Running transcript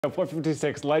At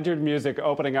 4:56, Ledyard Music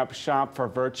opening up shop for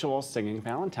virtual singing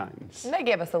Valentines. And they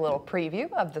gave us a little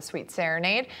preview of the sweet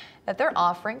serenade that they're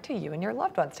offering to you and your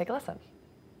loved ones. Take a listen.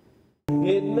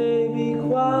 It may be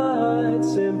quite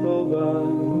simple, but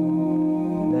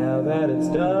now that it's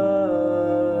done,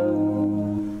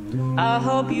 I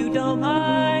hope you don't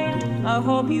mind, I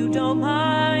hope you don't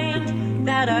mind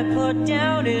that I put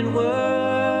down in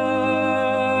words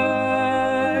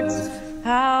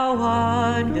how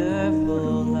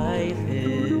wonderful life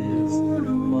is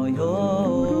while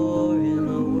you're in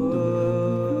the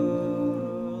world.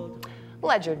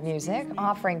 Ledyard Music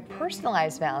offering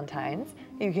personalized Valentines.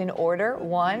 You can order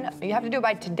one. You have to do it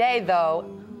by today, though,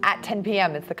 at 10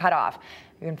 p.m. It's the cutoff.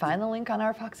 You can find the link on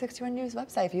our Fox 61 News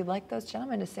website if you'd like those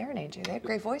gentlemen to serenade you. They have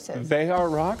great voices. They are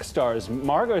rock stars.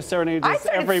 Margot serenades us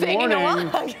every morning,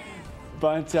 along.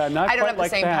 but not quite like that. I don't have the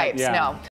same pipes, no.